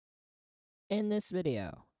In this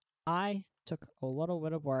video, I took a little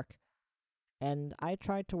bit of work and I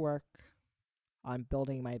tried to work on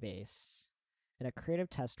building my base in a creative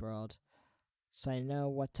test world so I know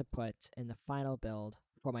what to put in the final build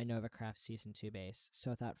for my novacraft Season 2 base. So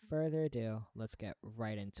without further ado, let's get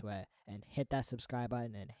right into it and hit that subscribe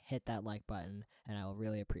button and hit that like button and I will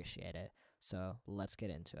really appreciate it. So let's get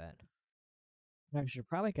into it. What I should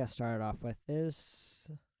probably get started off with is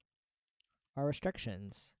our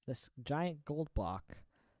restrictions. This giant gold block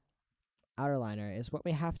outerliner is what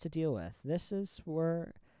we have to deal with. This is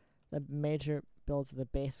where the major builds of the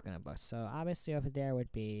base is going to book. So obviously over there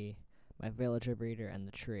would be my villager breeder and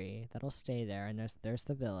the tree. That'll stay there, and there's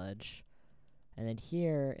the village. And then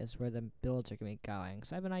here is where the builds are going to be going.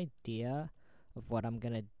 So I have an idea of what I'm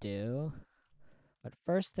going to do. But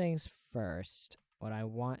first things first, what I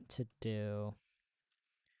want to do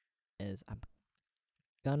is I'm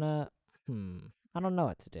gonna, I don't know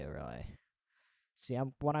what to do really. See,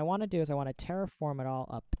 what I want to do is I want to terraform it all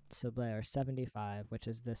up to layer 75, which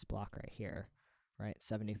is this block right here, right?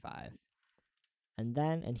 75. And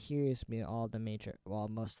then, and here's me all the major, well,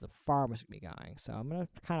 most of the farms will be going. So I'm going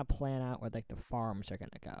to kind of plan out where like the farms are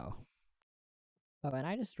going to go. Oh, and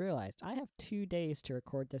I just realized I have 2 days to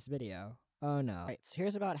record this video. Oh no. Right, so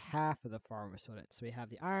here's about half of the farms footage. So we have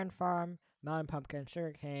the iron farm, melon pumpkin,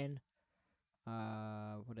 sugarcane,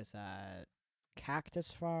 what is that?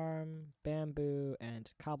 Cactus farm, bamboo, and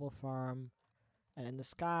cobble farm. And in the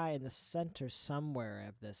sky, in the center somewhere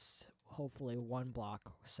of this, hopefully 1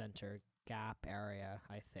 block center gap area,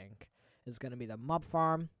 I think, is going to be the mob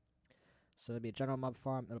farm. So there'll be a general mob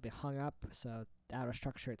farm. It'll be hung up, so the outer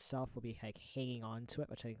structure itself will be like hanging onto it,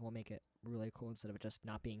 which I think will make it really cool instead of it just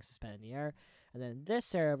not being suspended in the air. And then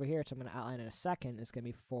this area over here, which I'm going to outline in a second, is going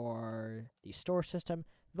to be for the store system,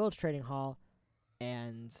 village trading hall,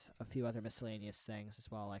 and a few other miscellaneous things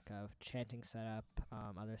as well, like a chanting setup,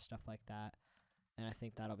 other stuff like that. And I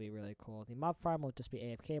think that'll be really cool. The mob farm will just be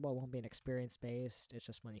AFK-able. It won't be an experience-based. It's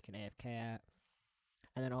just one you can AFK at.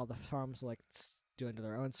 And then all the farms will like do into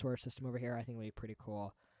their own source system over here. I think will be pretty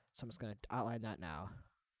cool. So I'm just going to outline that now.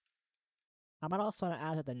 I might also want to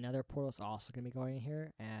add that the nether portal is also going to be going in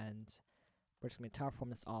here. And we're just going to terraform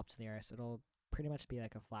this all up to the area. So it'll pretty much be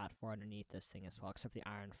like a flat floor underneath this thing as well, except the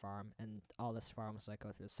iron farm. And all this farms like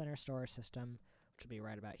go through the center store system, which will be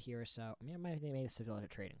right about here or so. I mean, it might be made a civilian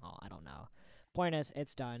trading hall. I don't know. Point is,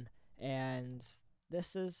 it's done, and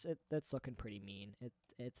this is it's looking pretty mean.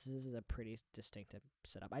 This is a pretty distinctive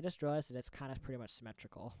setup. I just realized that it's kind of pretty much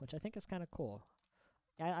symmetrical, which I think is kind of cool.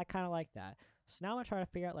 I kind of like that. So now I'm gonna try to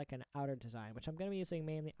figure out like an outer design, which I'm gonna be using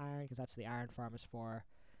mainly iron because that's what the iron farm is for,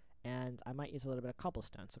 and I might use a little bit of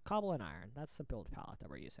cobblestone. So cobble and iron. That's the build palette that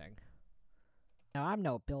we're using. Now I'm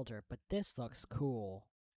no builder, but this looks cool.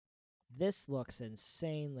 This looks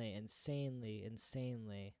insanely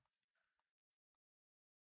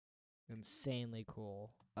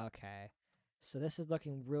cool. Okay. So this is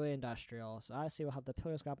looking really industrial. So obviously we'll have the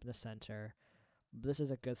pillars go up in the center. But this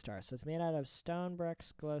is a good start. So it's made out of stone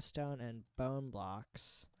bricks, glowstone, and bone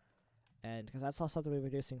blocks. And because that's all something we're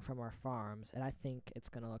producing from our farms. And I think it's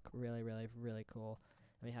going to look really cool.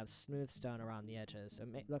 And we have smooth stone around the edges.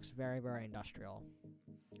 It looks very industrial.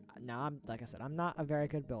 Now, like I said, I'm not a very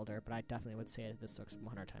good builder, but I definitely would say that this looks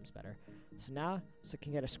 100 times better. So now, so you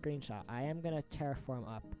can get a screenshot, I am going to terraform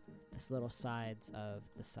up this little sides of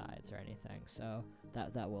the sides or anything, so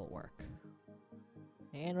that will work.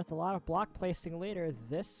 And with a lot of block placing later,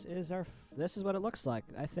 this is what it looks like.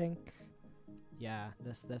 I think, yeah,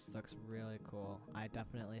 this looks really cool. I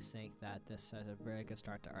definitely think that this is a very good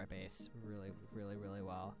start to our base. Really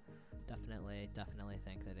well. Definitely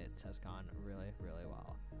think that it has gone really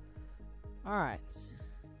well. Alright,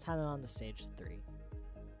 time on to stage 3.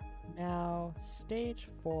 Now, stage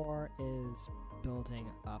 4 is building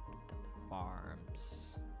up the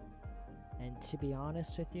farms. And to be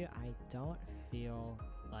honest with you, I don't feel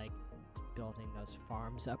like building those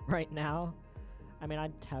farms up right now. I mean, I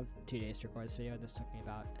have 2 days to record this video, and this took me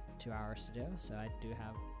about 2 hours to do, so I do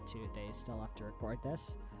have 2 days still left to record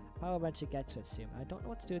this. I'll eventually get to it soon. I don't know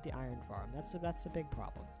what to do with the iron farm. That's a big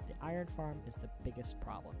problem. The iron farm is the biggest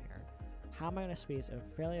problem here. How am I going to squeeze a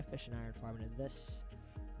fairly efficient iron farm into this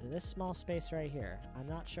small space right here? I'm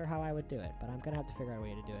not sure how I would do it, but I'm going to have to figure out a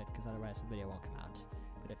way to do it, because otherwise the video won't come out.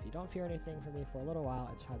 But if you don't hear anything from me for a little while,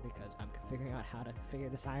 it's probably because I'm figuring out how to figure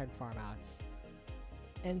this iron farm out.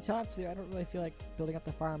 And to honest with you, I don't really feel like building up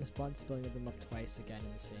the farms once, building them up twice again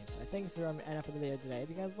in the same. So I think this is enough for the video today. If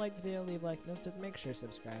you guys liked the video, leave a like, note to make sure to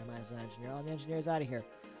subscribe. My name is Engineer. All the engineers out of here.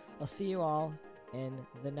 I'll see you all in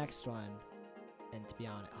the next one. And to be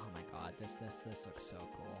honest, oh my god, this looks so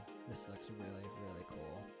cool. This looks really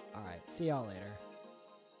cool. Alright, Alright, see y'all later.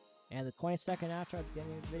 And the 20-second outro at the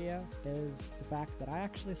beginning of the video is the fact that I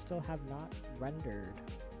actually still have not rendered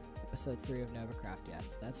episode 3 of Novacraft yet.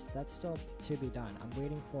 So that's still to be done. I'm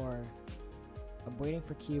waiting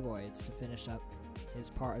for Cuboids to finish up his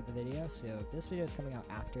part of the video. So this video is coming out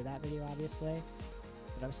after that video, obviously,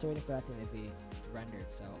 but I'm still waiting for that thing to be rendered.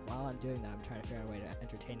 So while I'm doing that, I'm trying to figure out a way to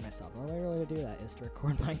entertain myself. The only way to do that is to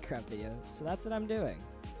record Minecraft videos. So that's what I'm doing.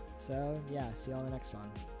 So yeah, see y'all in the next one.